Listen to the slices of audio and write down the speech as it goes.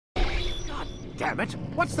damn it!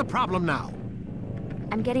 What's the problem now?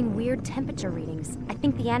 I'm getting weird temperature readings. I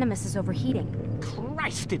think the Animus is overheating.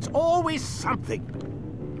 Christ, it's always something!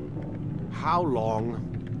 How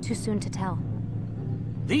long? Too soon to tell.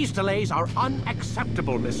 These delays are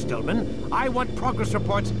unacceptable, Miss Stillman. I want progress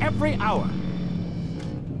reports every hour.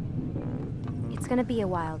 It's gonna be a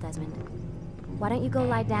while, Desmond. Why don't you go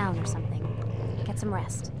lie down or something? Get some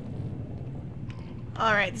rest.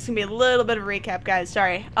 Alright, this is gonna be a little bit of a recap, guys.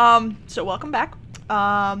 Sorry. So welcome back.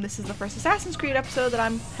 This is the first Assassin's Creed episode that I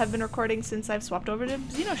have been recording since I've swapped over to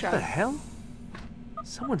XenoShroud. What the hell?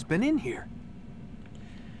 Someone's been in here.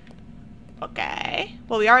 Okay.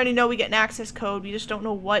 Well, we already know we get an access code. We just don't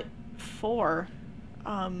know what for.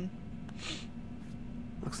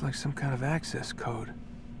 Looks like some kind of access code.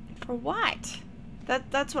 For what?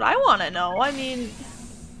 That's what I want to know. I mean,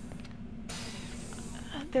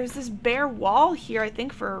 there's this bare wall here, I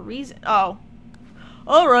think, for a reason. Oh.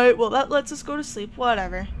 Alright, well, that lets us go to sleep.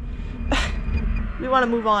 Whatever. We want to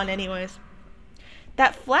move on anyways.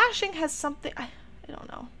 That flashing has something... I don't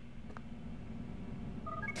know.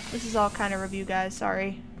 This is all kind of review, guys.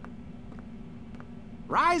 Sorry.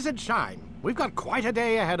 Rise and shine. We've got quite a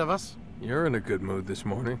day ahead of us. You're in a good mood this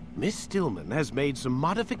morning. Miss Stillman has made some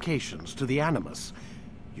modifications to the Animus.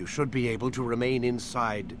 You should be able to remain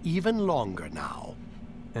inside even longer now.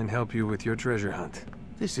 And help you with your treasure hunt.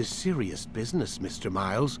 This is serious business, Mr.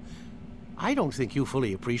 Miles. I don't think you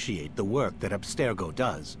fully appreciate the work that Abstergo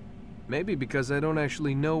does. Maybe because I don't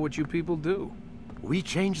actually know what you people do. We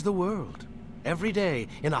change the world. Every day,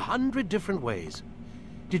 in 100 different ways.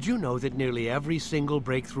 Did you know that nearly every single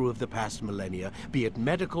breakthrough of the past millennia, be it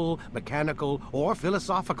medical, mechanical, or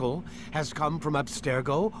philosophical, has come from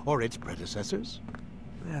Abstergo or its predecessors?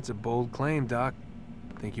 That's a bold claim, Doc.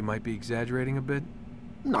 Think you might be exaggerating a bit?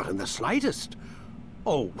 Not in the slightest.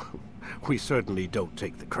 Oh, we certainly don't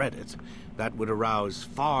take the credit. That would arouse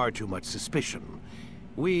far too much suspicion.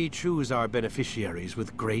 We choose our beneficiaries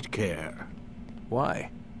with great care.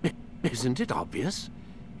 Why? Isn't it obvious?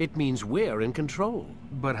 It means we're in control.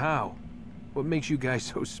 But how? What makes you guys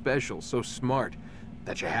so special, so smart?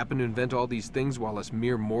 That you happen to invent all these things while us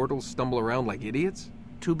mere mortals stumble around like idiots?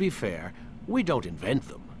 To be fair, we don't invent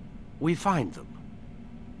them. We find them.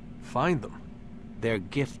 Find them? They're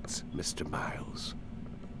gifts, Mr. Miles.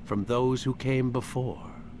 From those who came before.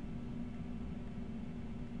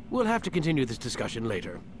 We'll have to continue this discussion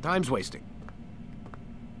later. Time's wasting.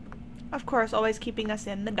 Of course, always keeping us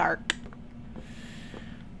in the dark.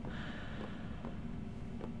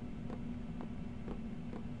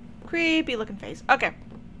 Creepy looking face. Okay.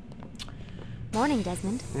 Morning,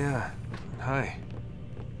 Desmond. Yeah. Hi.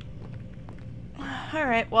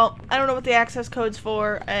 Alright, well, I don't know what the access code's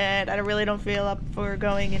for, and I really don't feel up for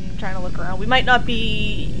going and trying to look around. We might not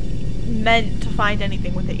be meant to find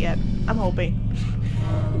anything with it yet. I'm hoping.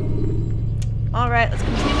 Alright, let's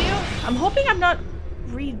continue. I'm hoping I'm not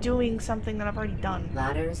redoing something that I've already done.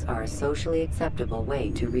 Ladders are a socially acceptable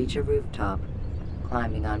way to reach a rooftop.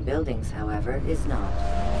 Climbing on buildings, however, is not.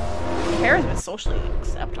 Repairs is socially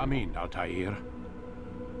acceptable. Come in, Altair.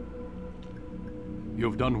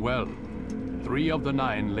 You've done well. 3 of the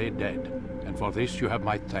 9 lay dead, and for this you have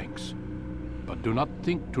my thanks. But do not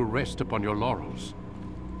think to rest upon your laurels.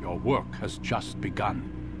 Your work has just begun.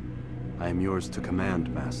 I am yours to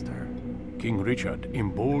command, Master. King Richard,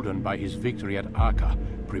 emboldened by his victory at Acre,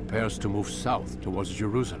 prepares to move south towards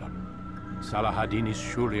Jerusalem. Salah-ad-Din is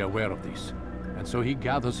surely aware of this, and so he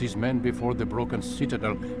gathers his men before the broken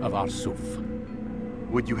citadel of Arsuf.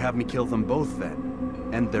 Would you have me kill them both then?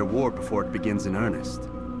 End their war before it begins in earnest?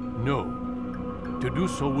 No. To do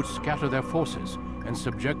so would scatter their forces and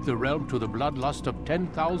subject the realm to the bloodlust of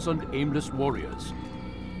 10,000 aimless warriors.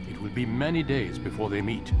 It will be many days before they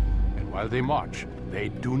meet, and while they march, they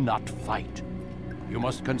do not fight. You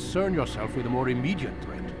must concern yourself with a more immediate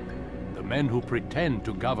threat. The men who pretend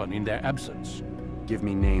to govern in their absence. Give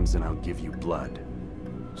me names and I'll give you blood.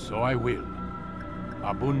 So I will.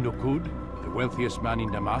 Abun Nukud, the wealthiest man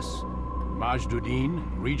in Damas. Majduddin,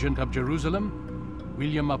 regent of Jerusalem.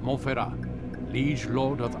 William of Montferrat, liege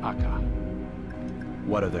lord of Acre.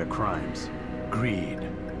 What are their crimes? Greed,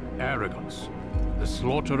 arrogance, the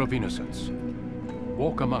slaughter of innocents.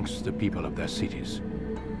 Walk amongst the people of their cities.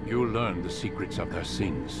 You'll learn the secrets of their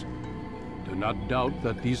sins. Do not doubt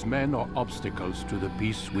that these men are obstacles to the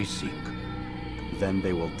peace we seek. Then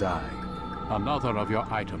they will die. Another of your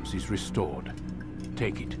items is restored.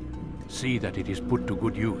 Take it. See that it is put to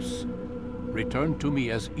good use. Return to me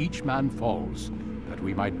as each man falls, that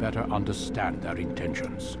we might better understand their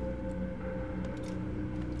intentions.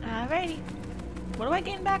 Alrighty. What do I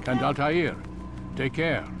gain back And now? Altair, take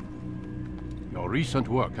care. Your recent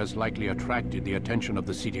work has likely attracted the attention of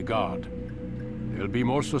the city guard. They'll be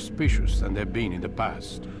more suspicious than they've been in the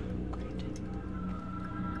past.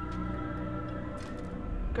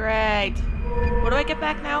 Great. What do I get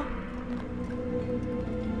back now?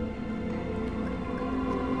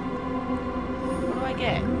 What do I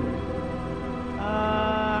get?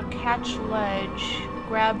 Catch ledge.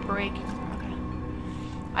 Grab break. Okay.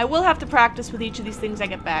 I will have to practice with each of these things I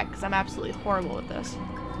get back, because I'm absolutely horrible at this.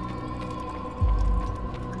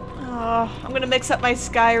 Oh, I'm gonna mix up my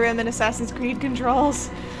Skyrim and Assassin's Creed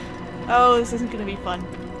controls. Oh, this isn't gonna be fun.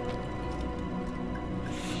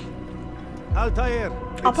 Altair,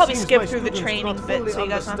 I'll probably skip through the training bit so you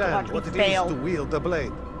guys don't have to watch me fail. To wield the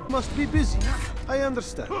blade. Must be busy. I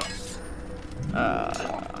understand.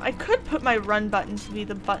 I could put my run button to be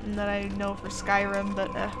the button that I know for Skyrim, but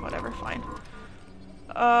whatever, fine.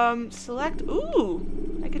 Select. Ooh,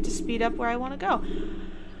 I get to speed up where I want to go.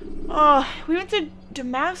 Oh, we went to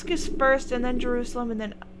Damascus first, and then Jerusalem, and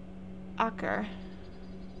then Acre.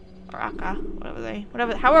 Or Akka,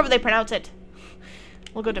 however they pronounce it.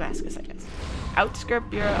 We'll go Damascus, I guess. Outskirt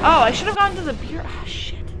Bureau. Oh, I should have gone to the Bureau. Oh,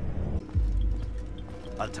 shit.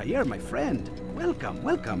 Altair, my friend. Welcome,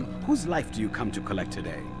 welcome. Whose life do you come to collect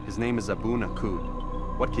today? His name is Abu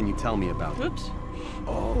Nakud. What can you tell me about him? Oops.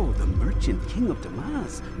 Oh, the merchant king of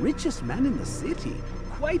Damas. Richest man in the city.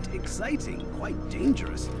 Quite exciting, quite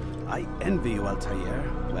dangerous. I envy you, Altair.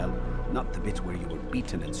 Well, not the bit where you were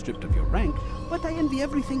beaten and stripped of your rank, but I envy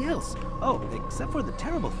everything else. Oh, except for the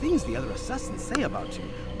terrible things the other assassins say about you.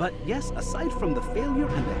 But yes, aside from the failure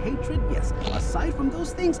and the hatred, yes, aside from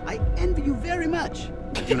those things, I envy you very much.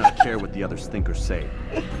 I do not care what the others think or say.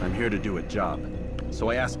 I'm here to do a job. So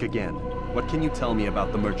I ask again, what can you tell me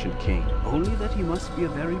about the Merchant King? Only that he must be a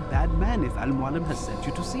very bad man if Al-Mualim has sent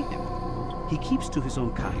you to see him. He keeps to his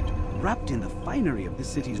own kind, wrapped in the finery of this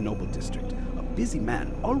city's noble district. A busy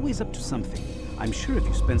man, always up to something. I'm sure if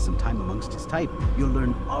you spend some time amongst his type, you'll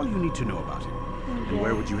learn all you need to know about him. And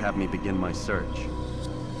where would you have me begin my search?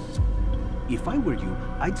 If I were you,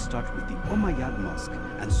 I'd start with the Umayyad Mosque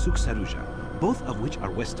and Souk Saruja, both of which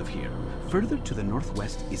are west of here. Further to the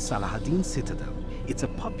northwest is Salahaddin Citadel. It's a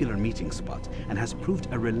popular meeting spot and has proved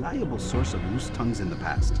a reliable source of loose tongues in the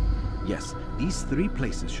past. Yes, these three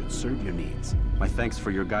places should serve your needs. My thanks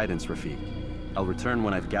for your guidance, Rafiq. I'll return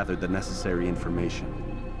when I've gathered the necessary information.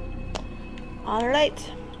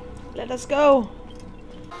 Alright, let us go.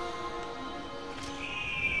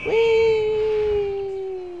 Whee!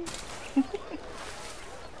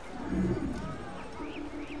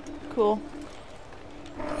 Cool.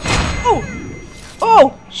 Oh!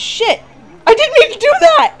 Oh! Shit! I didn't mean to do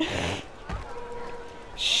that!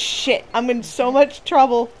 Shit, I'm in so much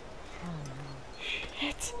trouble.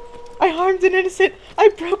 Shit. I harmed an innocent. I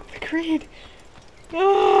broke the creed.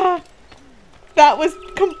 Ah! That was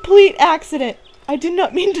complete accident. I did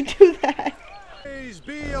not mean to do that. Praise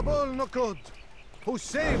be Abu Nakud, who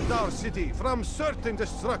saved our city from certain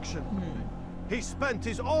destruction. He spent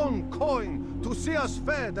his own coin to see us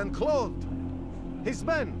fed and clothed. His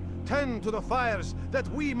men tend to the fires that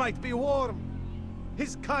we might be warm.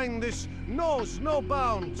 His kindness knows no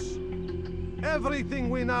bounds. Everything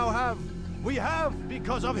we now have, we have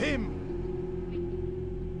because of him.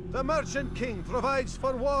 The Merchant King provides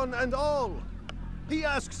for one and all. He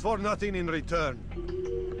asks for nothing in return.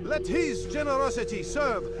 Let his generosity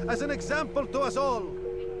serve as an example to us all.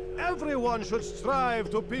 Everyone should strive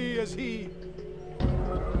to be as he.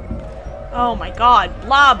 Oh my god.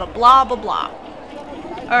 Blah, blah, blah, blah, blah.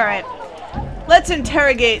 Alright. Let's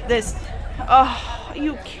interrogate this. Oh, are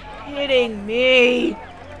you kidding me?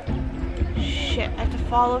 Shit, I have to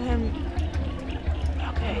follow him.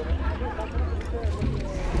 Okay.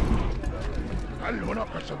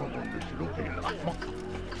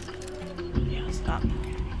 Yeah, stop.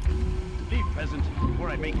 Leave, peasant, before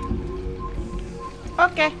I make you.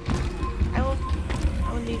 Okay. I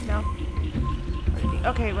will leave now.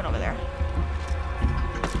 Okay, he went over there.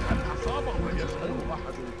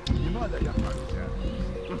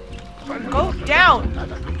 Go down!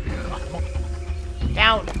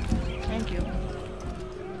 Down. Thank you.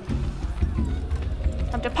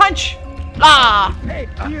 Time to punch! Ah! Hey,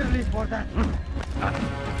 dearly for that.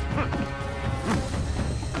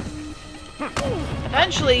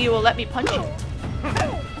 Eventually you will let me punch you.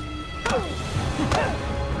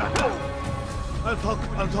 I'll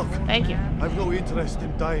talk. Thank you. I've no interest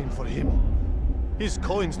in dying for him. His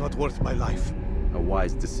coin's not worth my life. A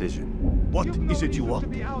wise decision. What is it you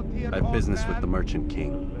want? I have business with the Merchant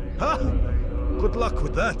King. Huh? Good luck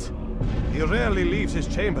with that. He rarely leaves his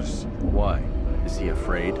chambers. Why? Is he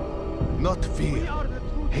afraid? Not fear.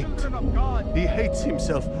 Hate. He hates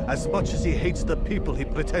himself as much as he hates the people he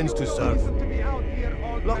pretends to serve.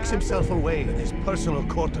 Locks himself away in his personal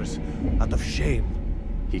quarters out of shame.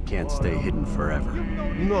 He can't stay hidden forever.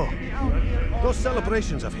 No. Those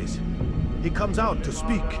celebrations of his. He comes out to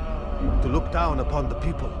speak, to look down upon the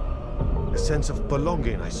people. A sense of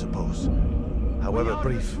belonging, I suppose. However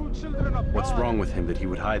brief. What's wrong with him that he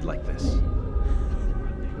would hide like this?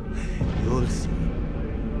 You'll see.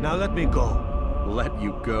 Now let me go. Let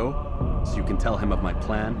you go? So you can tell him of my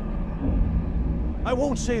plan? I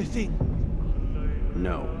won't say a thing.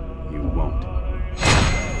 No, you won't.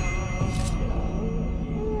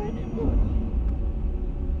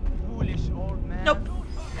 Nope.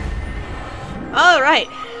 Alright.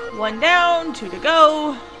 1 down, 2 to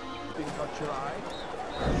go.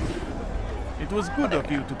 It was good of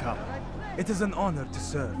you to come. It is an honor to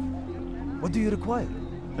serve. What do you require?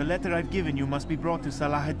 The letter I've given you must be brought to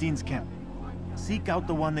Salah ad-Din's camp. Seek out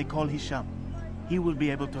the one they call Hisham. He will be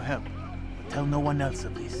able to help. Tell no one else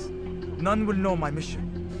of this. None will know my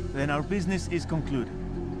mission. Then our business is concluded.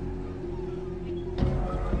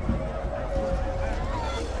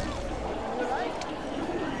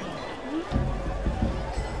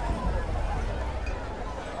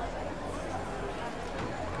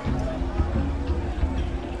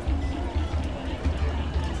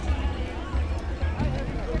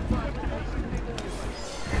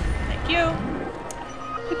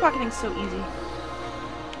 Pickpocketing's so easy.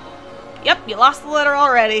 Yep, you lost the letter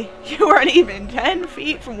already. You weren't even 10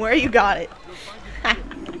 feet from where you got it.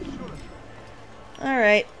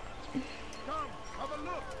 Alright.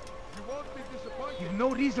 You've no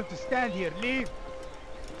reason to stand here. Leave.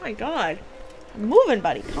 Oh my god. I'm moving,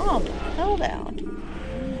 buddy. Calm the hell down.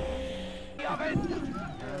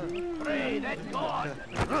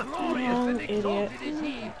 Oh, idiot.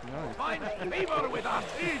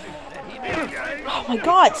 Oh my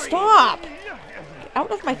god, stop! Get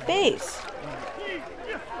out of my face.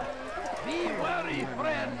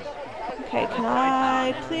 Okay, can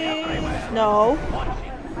I please? No.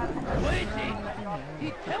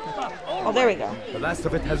 Oh, there we go. The last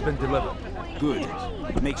of it has been delivered. Good.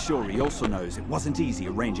 Make sure he also knows it wasn't easy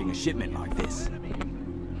arranging a shipment like this.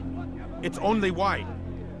 It's only wine.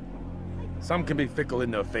 Some can be fickle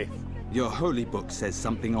in their faith. Your holy book says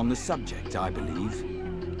something on the subject, I believe.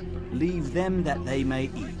 Leave them that they may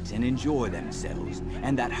eat and enjoy themselves,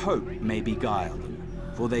 and that hope may beguile them,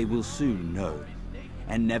 for they will soon know.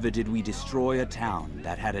 And never did we destroy a town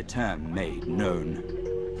that had a term made known.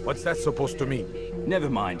 What's that supposed to mean? Never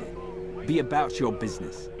mind it. Be about your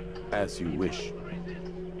business. As you wish.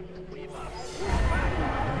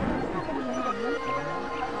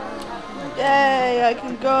 Yay, I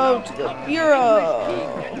can go to the bureau.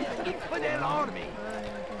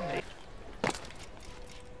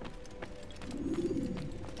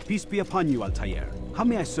 Peace be upon you, Altair. How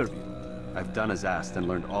may I serve you? I've done as asked and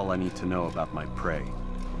learned all I need to know about my prey.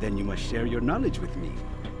 Then you must share your knowledge with me.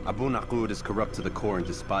 Abu Naqud is corrupt to the core and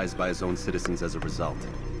despised by his own citizens as a result.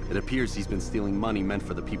 It appears he's been stealing money meant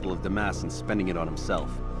for the people of Damas and spending it on himself.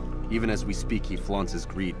 Even as we speak, he flaunts his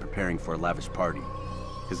greed, preparing for a lavish party.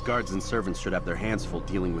 His guards and servants should have their hands full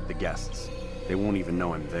dealing with the guests. They won't even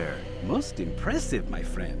know I'm there. Most impressive, my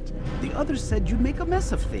friend. The others said you'd make a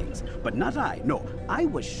mess of things, but not I. No, I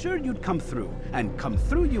was sure you'd come through, and come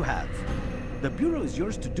through you have. The Bureau is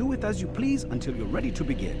yours to do with as you please until you're ready to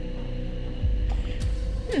begin.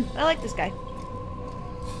 I like this guy.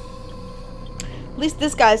 At least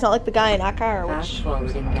this guy's not like the guy in Akar, which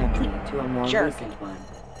was a complete jerk.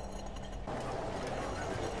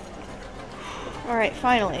 Alright,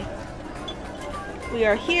 finally. We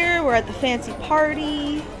are here, we're at the fancy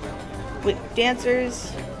party with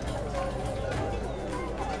dancers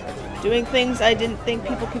doing things I didn't think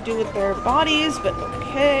people could do with their bodies, but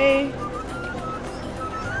okay. I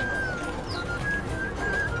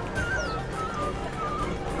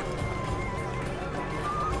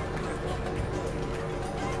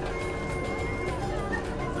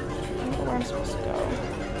don't know where I'm supposed to go.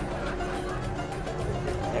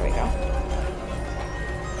 There we go.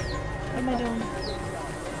 What am I doing?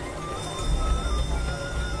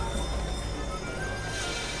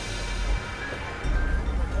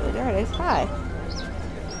 Oh, there it is. Hi.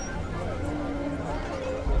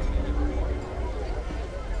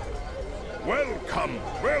 Welcome,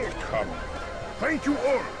 welcome. Thank you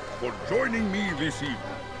all for joining me this evening.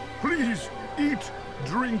 Please eat,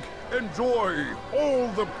 drink, enjoy all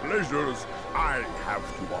the pleasures I have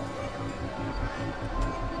to offer.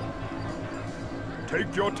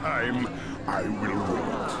 Take your time, I will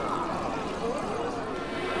wait.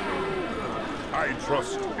 I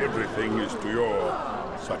trust everything is to your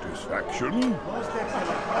satisfaction?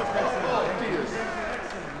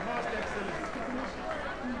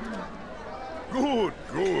 Good,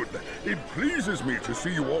 good. It pleases me to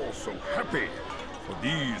see you all so happy. For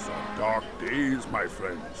these are dark days, my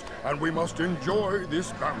friends, and we must enjoy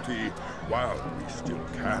this bounty while we still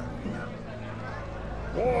can.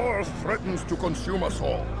 War threatens to consume us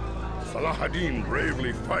all. Salah ad-Din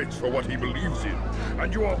bravely fights for what he believes in,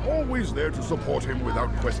 and you are always there to support him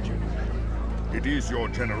without question. It is your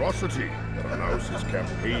generosity that allows his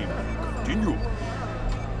campaign to continue.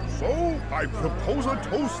 So, I propose a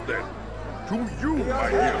toast then. To you, my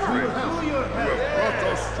dear friends, who have brought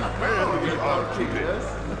us to where we are today.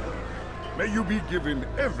 May you be given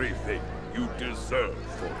everything you deserve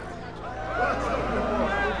for it.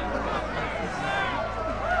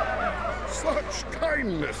 Such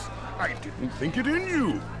kindness! I didn't think it in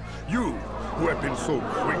you. You, who have been so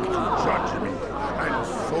quick to judge me, and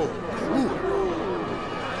so cruel.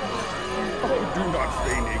 Oh, do not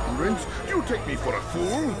feign ignorance. Do you take me for a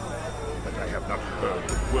fool? That I have not heard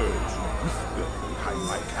the words you whisper behind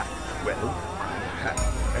my back. Well, I have,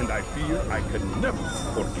 and I fear I can never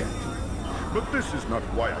forget. But this is not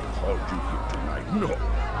why I called you here tonight, no.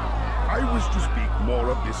 I wish to speak more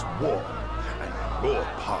of this war, and your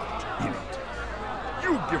part in it.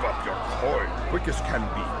 You give up your coin quick as can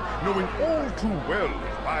be, knowing all too well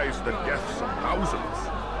it buys the deaths of thousands.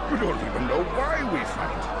 You don't even know why we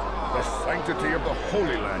fight. The sanctity of the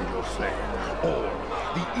Holy Land, you'll say, or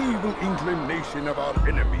the evil inclination of our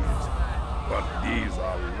enemies. But these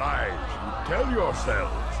are lies you tell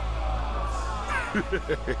yourselves.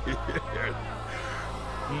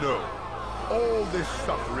 No. All this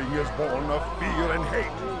suffering is born of fear and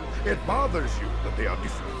hate. It bothers you that they are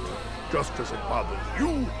different, just as it bothers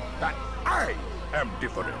you that I am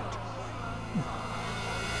different.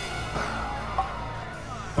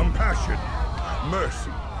 Compassion,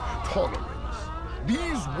 mercy, tolerance.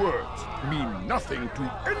 These words mean nothing to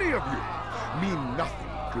any of you, mean nothing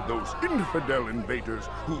to those infidel invaders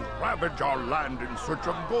who ravage our land in search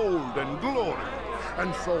of gold and glory.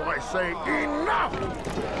 And so I say, enough!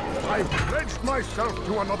 I've pledged myself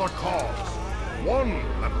to another cause, one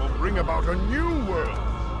that will bring about a new world,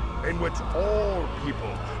 in which all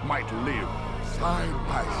people might live side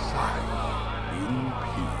by side in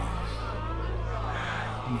peace.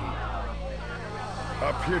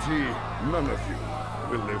 A pity none of you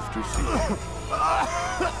will live to see it.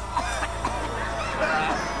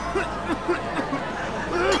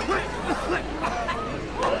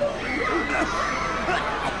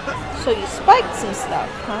 So you spiked some stuff,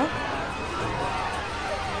 huh?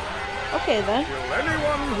 Okay then. Will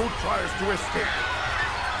anyone who tries to escape?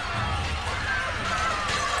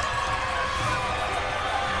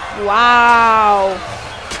 Wow.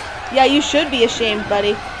 Yeah, you should be ashamed,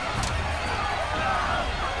 buddy.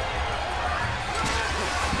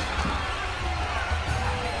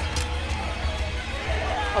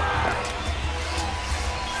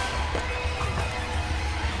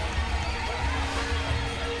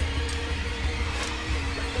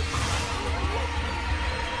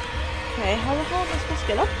 Okay, how the hell am I supposed to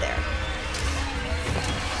get up there?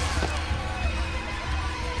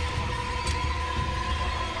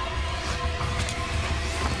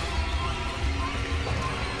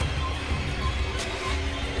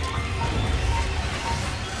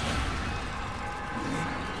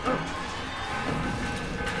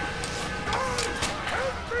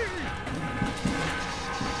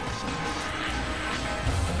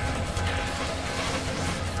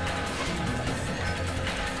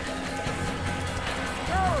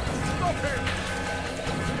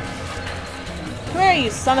 Where are you,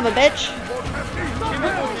 son of a bitch?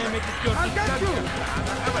 I'll get you!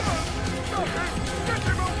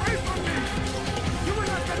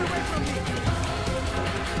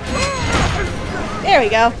 There we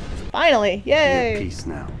go. Finally. Be at Yay. peace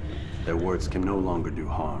now. Their words can no longer do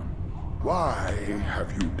harm. Why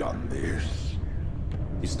have you done this?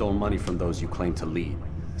 You stole money from those you claim to lead,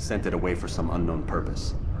 sent it away for some unknown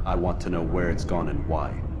purpose. I want to know where it's gone and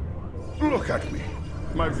why. Look at me.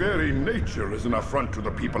 My very nature is an affront to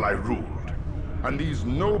the people I ruled. And these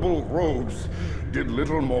noble robes did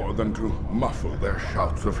little more than to muffle their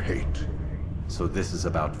shouts of hate. So this is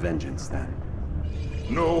about vengeance, then?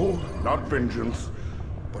 No, not vengeance,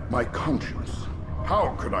 but my conscience.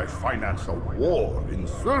 How could I finance a war in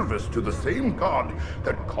service to the same god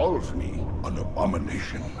that calls me an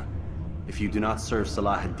abomination? If you do not serve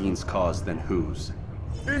Salah ad-Din's cause, then whose?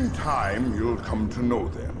 In time, you'll come to know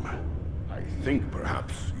them. I think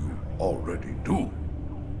perhaps you already do.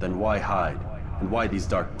 Then why hide? And why these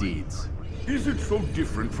dark deeds? Is it so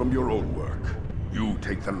different from your own work? You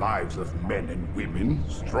take the lives of men and women,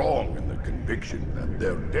 strong in the conviction that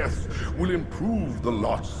their deaths will improve the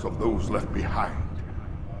loss of those left behind.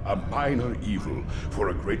 A minor evil for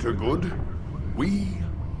a greater good? We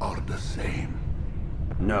are the same.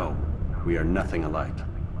 No, we are nothing alike.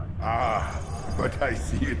 Ah, but I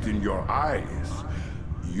see it in your eyes.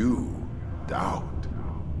 You doubt.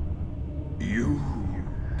 You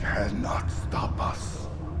cannot stop us.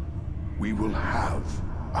 We will have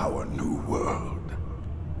our new world.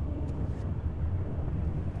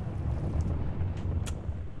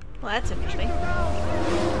 Well, that's interesting.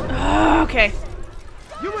 Okay.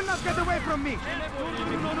 You will not get away from me!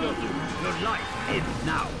 Your life ends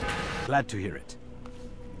now. Glad to hear it.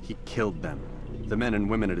 He killed them. The men and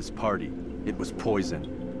women at his party. It was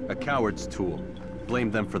poison. A coward's tool.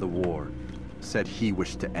 Blamed them for the war. Said he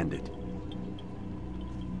wished to end it.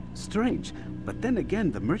 Strange, but then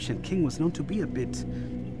again, the Merchant King was known to be a bit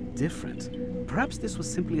different. Perhaps this was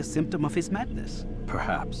simply a symptom of his madness.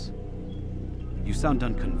 Perhaps. You sound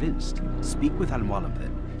unconvinced. Speak with Al-Mualim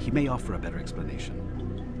then. He may offer a better explanation.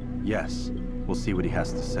 Yes, we'll see what he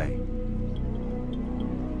has to say.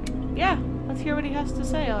 Yeah, let's hear what he has to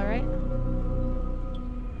say, alright?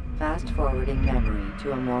 Fast-forwarding memory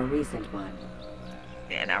to a more recent one.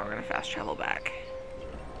 Yeah, now we're gonna fast travel back.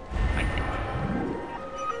 I think.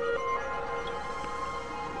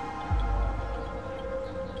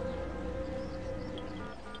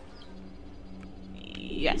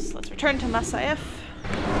 Yes, let's return to Masyaf.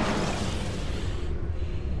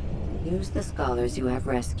 Use the scholars you have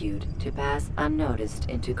rescued to pass unnoticed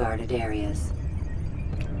into guarded areas.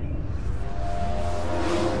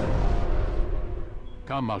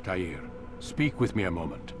 Come, Altair. Speak with me a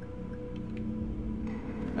moment.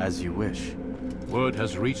 As you wish. Word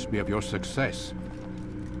has reached me of your success.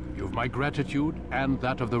 You've my gratitude and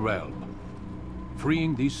that of the realm.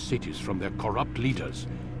 Freeing these cities from their corrupt leaders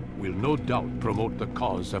will no doubt promote the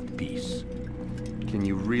cause of peace. Can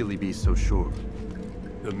you really be so sure?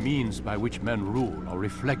 The means by which men rule are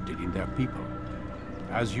reflected in their people.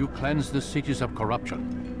 As you cleanse the cities of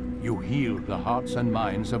corruption, you heal the hearts and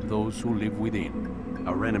minds of those who live within.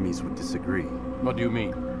 Our enemies would disagree. What do you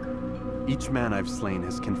mean? Each man I've slain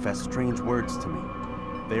has confessed strange words to me.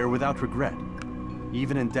 They are without regret.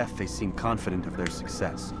 Even in death they seem confident of their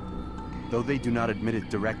success. Though they do not admit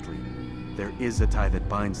it directly, there is a tie that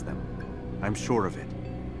binds them. I'm sure of it.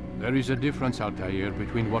 There is a difference, Altair,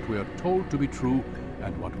 between what we are told to be true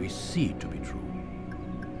and what we see to be true.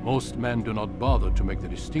 Most men do not bother to make the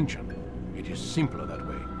distinction. It is simpler that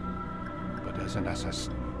way. But as an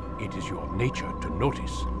assassin, it is your nature to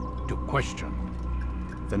notice, to question.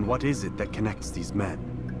 Then what is it that connects these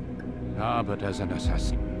men? Ah, but as an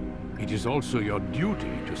assassin, it is also your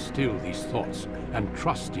duty to still these thoughts and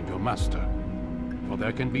trust in your master. For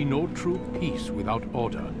there can be no true peace without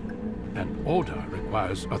order, and order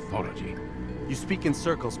requires authority. You speak in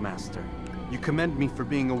circles, Master. You commend me for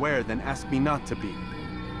being aware, then ask me not to be.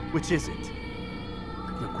 Which is it?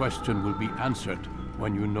 The question will be answered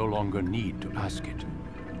when you no longer need to ask it.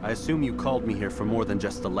 I assume you called me here for more than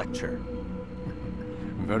just a lecture.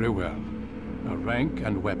 Very well. A rank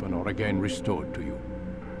and weapon are again restored to you.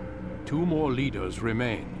 2 more leaders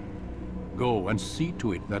remain. Go and see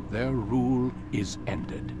to it that their rule is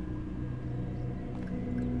ended.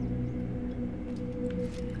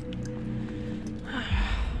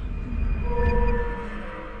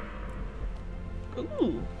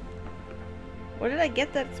 Ooh. Where did I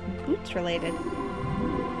get that's boots related?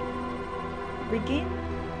 Regain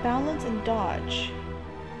balance and dodge.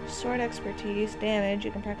 Sword expertise, damage,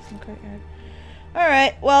 you can practice in the courtyard.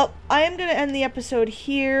 Alright, well, I am going to end the episode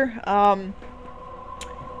here.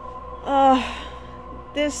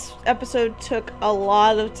 This episode took a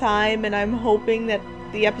lot of time, and I'm hoping that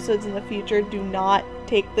the episodes in the future do not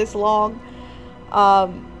take this long.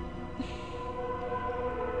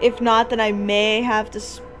 If not, then I may have to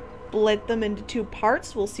split them into 2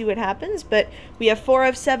 parts. We'll see what happens, but we have 4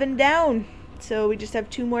 of 7 down. So we just have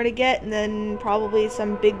 2 more to get, and then probably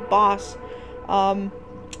some big boss.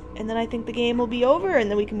 And then I think the game will be over,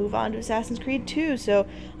 and then we can move on to Assassin's Creed 2. So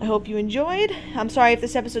I hope you enjoyed. I'm sorry if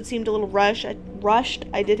this episode seemed a little rushed.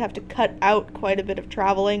 I did have to cut out quite a bit of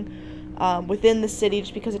traveling within the city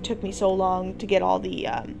just because it took me so long to get all the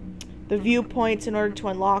viewpoints in order to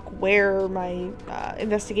unlock where my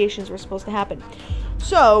investigations were supposed to happen.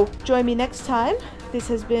 So, join me next time. This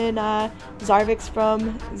has been Zarvix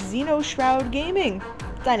from XenoShroud Gaming,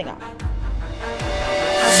 signing off.